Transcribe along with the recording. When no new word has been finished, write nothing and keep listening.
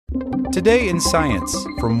Today in Science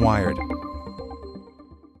from Wired.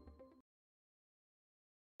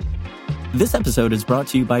 This episode is brought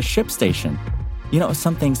to you by ShipStation. You know,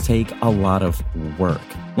 some things take a lot of work,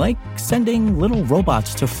 like sending little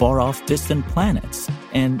robots to far-off distant planets.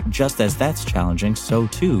 And just as that's challenging, so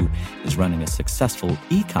too is running a successful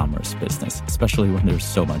e-commerce business, especially when there's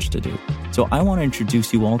so much to do. So I want to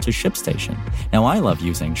introduce you all to ShipStation. Now, I love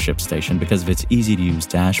using ShipStation because of its easy-to-use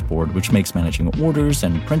dashboard, which makes managing orders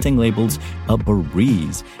and printing labels a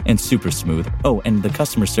breeze and super smooth. Oh, and the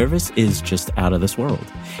customer service is just out of this world.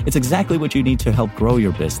 It's exactly what you need to help grow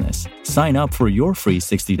your business. Sign up for your free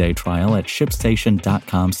 60-day trial at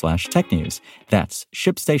shipstation.com/technews. That's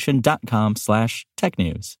shipstation.com/technews.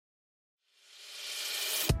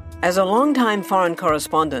 As a longtime foreign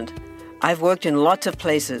correspondent, I've worked in lots of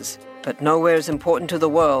places, but nowhere as important to the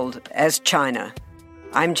world as China.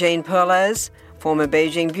 I'm Jane Perlez, former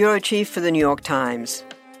Beijing bureau chief for the New York Times.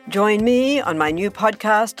 Join me on my new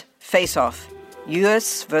podcast, Face Off,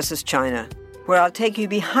 US versus China, where I'll take you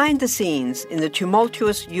behind the scenes in the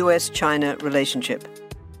tumultuous US-China relationship.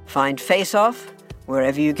 Find Face Off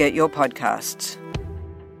wherever you get your podcasts.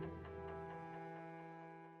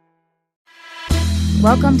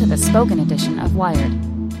 Welcome to the spoken edition of Wired.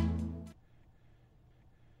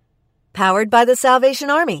 Powered by the Salvation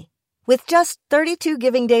Army. With just 32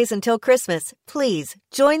 giving days until Christmas, please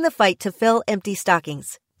join the fight to fill empty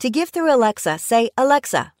stockings. To give through Alexa, say,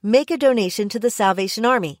 "Alexa, make a donation to the Salvation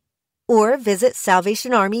Army." Or visit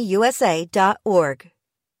salvationarmyusa.org.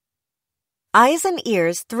 Eyes and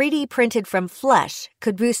Ears 3D Printed from Flesh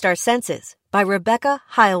Could Boost Our Senses by Rebecca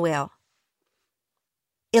Heilwale.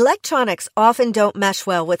 Electronics often don't mesh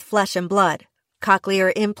well with flesh and blood.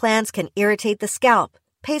 Cochlear implants can irritate the scalp.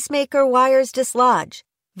 Pacemaker wires dislodge.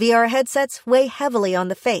 VR headsets weigh heavily on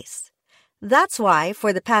the face. That's why,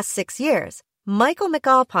 for the past 6 years, Michael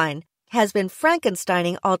McAlpine has been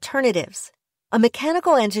Frankensteining alternatives. A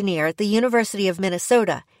mechanical engineer at the University of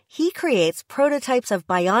Minnesota, he creates prototypes of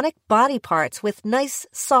bionic body parts with nice,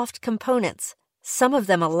 soft components, some of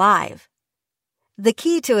them alive. The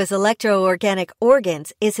key to his electro-organic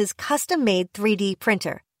organs is his custom-made 3D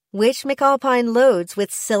printer, which McAlpine loads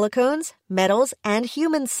with silicones, metals, and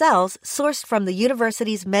human cells sourced from the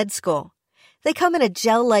university's med school. They come in a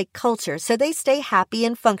gel-like culture so they stay happy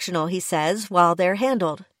and functional, he says, while they're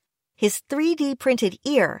handled. His 3D-printed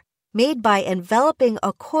ear, made by enveloping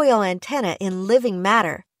a coil antenna in living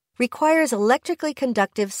matter, requires electrically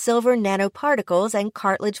conductive silver nanoparticles and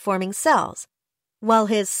cartilage-forming cells, while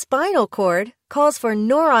his spinal cord calls for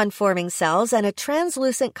neuron-forming cells and a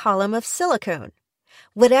translucent column of silicone.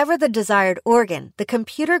 Whatever the desired organ, the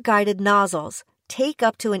computer-guided nozzles take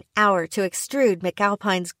up to an hour to extrude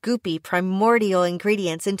McAlpine's goopy primordial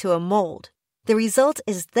ingredients into a mold. The result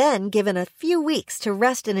is then given a few weeks to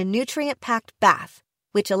rest in a nutrient-packed bath,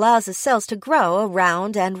 which allows the cells to grow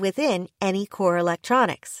around and within any core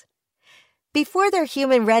electronics. Before they're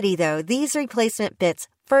human-ready, though, these replacement bits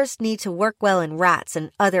first need to work well in rats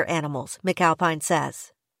and other animals, McAlpine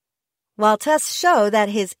says. While tests show that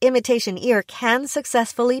his imitation ear can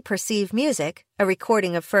successfully perceive music, a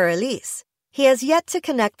recording of Fur Elise, he has yet to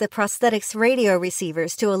connect the prosthetic's radio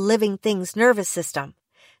receivers to a living thing's nervous system.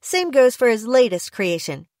 Same goes for his latest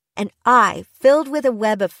creation, an eye filled with a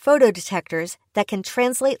web of photodetectors that can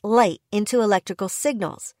translate light into electrical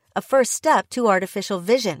signals, a first step to artificial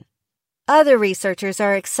vision. Other researchers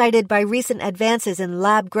are excited by recent advances in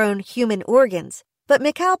lab-grown human organs, but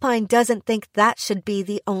McAlpine doesn't think that should be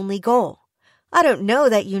the only goal. "I don't know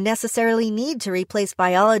that you necessarily need to replace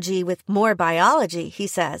biology with more biology," he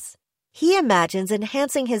says. He imagines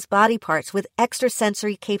enhancing his body parts with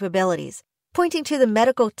extrasensory capabilities, pointing to the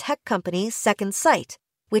medical tech company Second Sight,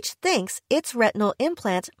 which thinks its retinal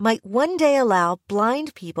implant might one day allow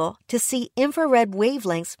blind people to see infrared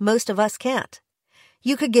wavelengths most of us can't.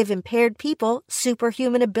 You could give impaired people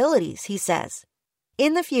superhuman abilities, he says.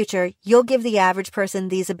 In the future, you'll give the average person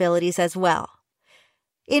these abilities as well.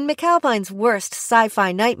 In McAlpine's worst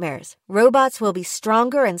sci-fi nightmares, robots will be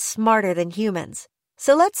stronger and smarter than humans.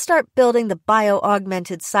 So let's start building the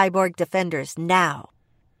bio-augmented cyborg defenders now.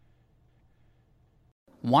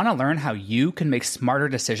 Want to learn how you can make smarter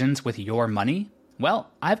decisions with your money? Well,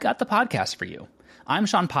 I've got the podcast for you. I'm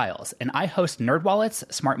Sean Piles, and I host NerdWallet's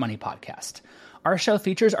Smart Money Podcast. Our show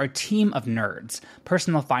features our team of nerds,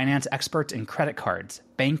 personal finance experts in credit cards,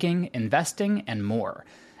 banking, investing, and more.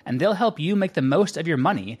 And they'll help you make the most of your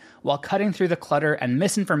money while cutting through the clutter and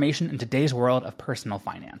misinformation in today's world of personal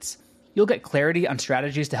finance. You'll get clarity on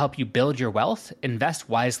strategies to help you build your wealth, invest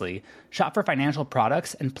wisely, shop for financial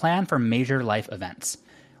products, and plan for major life events.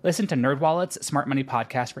 Listen to NerdWallet's Smart Money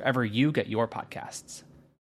Podcast wherever you get your podcasts.